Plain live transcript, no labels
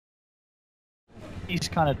these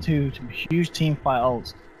kind of two huge team fight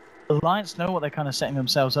ults, the Alliance know what they're kind of setting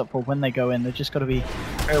themselves up for when they go in. They've just got to be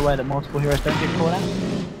very aware that multiple heroes don't get caught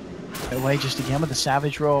out. Away just again with the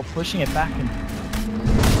Savage Roar, pushing it back and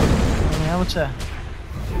being able to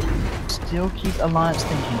still keep Alliance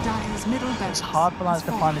thinking. It's hard for Alliance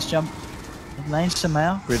to find this jump. Lane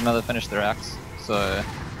Sumail. Broodmother finished their axe, so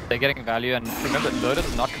they're getting value. And remember, Lotus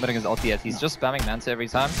is not committing his ulti yet. He's just spamming Manta every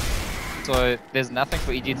time. So there's nothing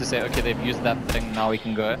for EG to say, okay, they've used that thing, now we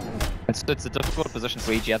can go. It's a difficult position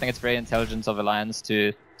for EG. I think it's very intelligent of Alliance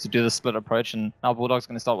to do the split approach, and now Bulldog's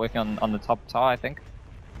going to start working on the top tower, I think.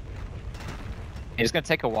 It's going to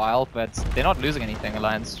take a while, but they're not losing anything,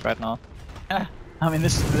 Alliance, right now. I mean,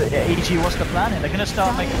 this is EG, what's the plan here? They're going to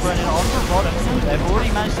start making running on the bottom. They've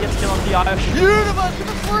already managed to get the kill on the IO. Universe with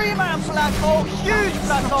a 3-man black hole. Huge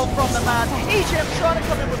black hole from the man. EGM trying to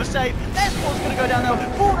come in with a save. S4's going to go down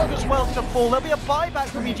there. Bulldog as well to fall. There'll be a buyback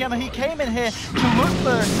from EGM. He came in here to look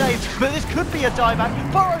for a save, but this could be a dieback.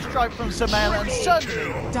 Burrow strike from Sumail, and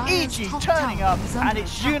suddenly EG turning up, and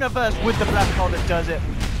it's Universe with the black hole that does it.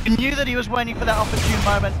 He knew that he was waiting for that opportune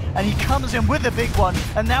moment, and he comes in with a big one.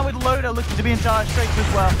 And now with Loda looking to be in dire straits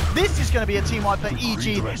as well. This is going to be a team wipe for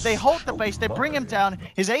EG. They hold the base, they bring him down.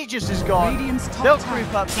 His Aegis is gone. They'll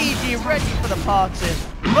group up. EG ready for the party.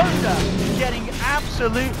 Loda getting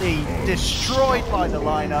absolutely destroyed by the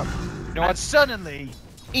lineup. And suddenly,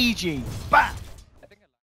 EG back.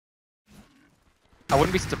 I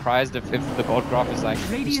wouldn't be surprised if the gold graph is like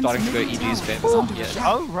starting to go EG's favor.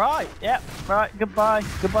 Oh right, yeah, right. Goodbye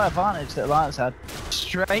advantage that Alliance had.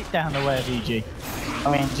 Straight down the way of EG.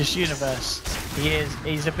 I mean, just Universe.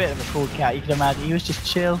 He's a bit of a cool cat. You can imagine he was just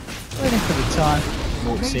chill, waiting for the time.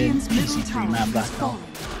 Walks in, easy 3-man black hole.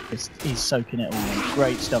 He's soaking it all in.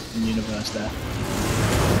 Great stuff from Universe there.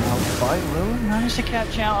 By Ruin managed to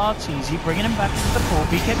catch out Arteezy, bringing him back into the pool.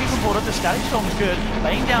 BKB from Border, the static storm's good.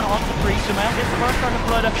 Laying down on the 3, Sumail gets the first strike of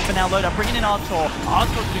Loda, but now Loda bringing in Artor.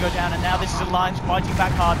 Artor's going to go down, and now this is Alliance fighting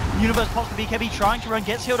back hard. Universe pops the BKB, trying to run,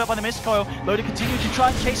 gets healed up by the mist coil. Loda continues to try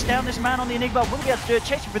and chase down this man on the Enigma. Will he be able to do it?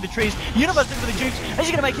 Chasing through the trees. Universe looking for the jukes. Is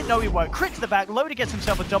he going to make it? No, he won't. Crit to the back. Loda gets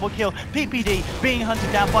himself a double kill. PPD being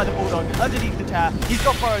hunted down by the Bulldog underneath the tower. He's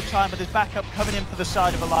got borrowed time, but there's backup coming in for the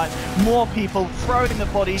side of Alliance. More people throwing the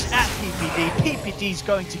bodies at PPD. PPD's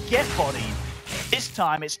going to get bodied. This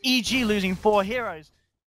time it's EG losing 4 heroes.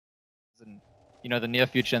 You know, the near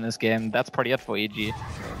future in this game, that's probably it for EG.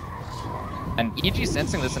 And EG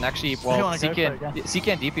sensing this, and actually, well, CK and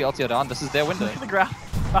DP ulti are down, this is their window. Look at the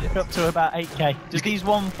graph, back up to about 8k. Just these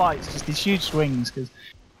one fights, just these huge swings, because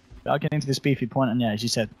I'll get into this beefy point, and yeah, as you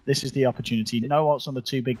said, this is the opportunity. No ults on the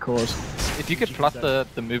 2 big cores. If you could plot the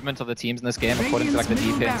movement of the teams in this game according to like the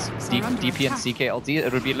DP and CK ulti,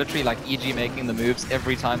 it would be literally like EG making the moves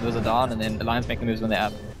every time those are down, and then Alliance making the moves when they're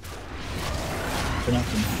up.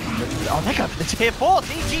 Oh, they go for the tier 4.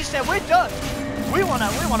 EG said we're done. We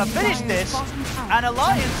wanna finish this. And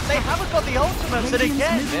Alliance, they haven't got the ultimates, and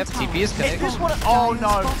again, they have TPs connected. Oh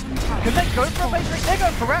no. Can they go for a base race? They're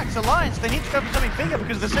going for Rax. Alliance, they need to go for something bigger,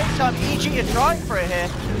 because at the same time, EG are trying for it here.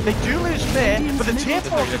 They do lose fear, but the tier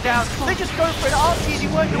 4s are down. They just go for it.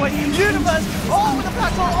 Arteezy working away. Universe, with the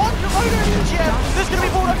black hole onto Loda and EGM. There's going to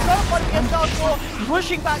be Bulldog trying to fight against Artor,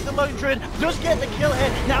 pushing back the Lone Druid. Does get the kill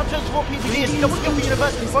here. Now just for PPD, it's double kill for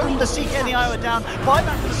Universe. Both the CK and the IO are down.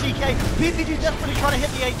 Buyback for the CK. PPD desperately trying to hit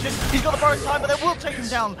the ancient. He's got the borrowed time, but they will take him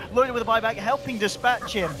down. Loaded with a buyback, helping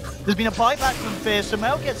dispatch him. There's been a buyback from Fear.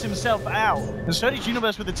 Sumail gets himself out, and so does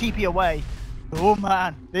Universe with the TP away. Oh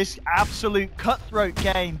man, this absolute cutthroat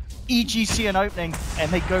game. EG see an opening, and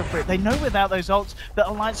they go for it. They know without those ults that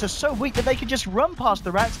Alliance are so weak that they could just run past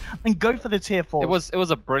the rats and go for the tier 4. It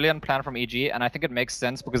was a brilliant plan from EG, and I think it makes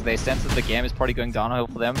sense because they sense that the game is probably going downhill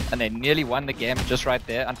for them, and they nearly won the game just right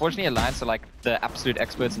there. Unfortunately, Alliance are like the absolute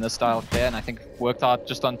experts in this style of play, and I think worked out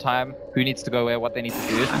just on time who needs to go where, what they need to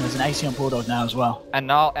do. And there's an AC on Bulldog now as well. And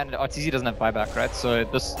Arteezy doesn't have buyback, right? So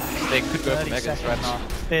they could go for Megas right now.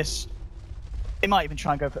 They might even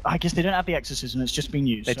try and go for... I guess they don't have the exorcism, it's just been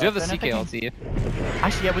used. They do have the CK ulti.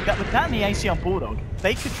 Actually, yeah, with that and the AC on Bulldog,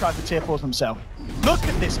 they could try for tier 4s themselves. Look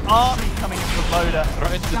at this army coming in from Loda.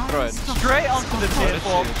 Throw it. Straight onto the tier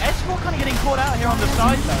 4. S4 kind of getting caught out here on the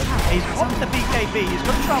side though. He's popped the BKB, he's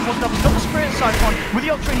got to try and walk up, he's got the Spirit Cyclone with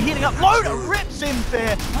the Octarine healing up. Loda rips him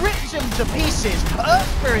there, rips him to pieces. Earth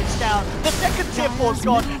Spirit's down, the second tier 4's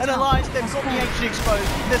gone, and Alliance, they've got the ancient exposed.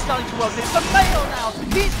 They're starting to work this. The Mail now,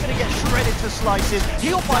 he's going to get shredded to slices.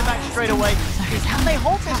 He'll buy back straight away. Can they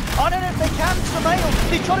hold this? I don't know if they can. It's the Mail.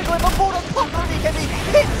 He's trying to go in, but Bulldog, pop the BKB,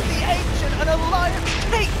 hits the ancient, and Alliance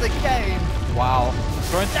take the game. Wow.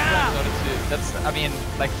 Throwing to Dota 2. That's, I mean,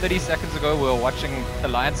 like 30 seconds ago we were watching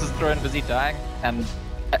Alliance's Throne busy dying, and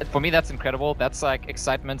for me that's incredible. That's like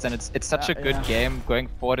excitement, and it's such a good game going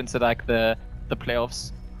forward into like the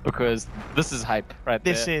playoffs, because this is hype right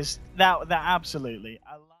there. This is that absolutely.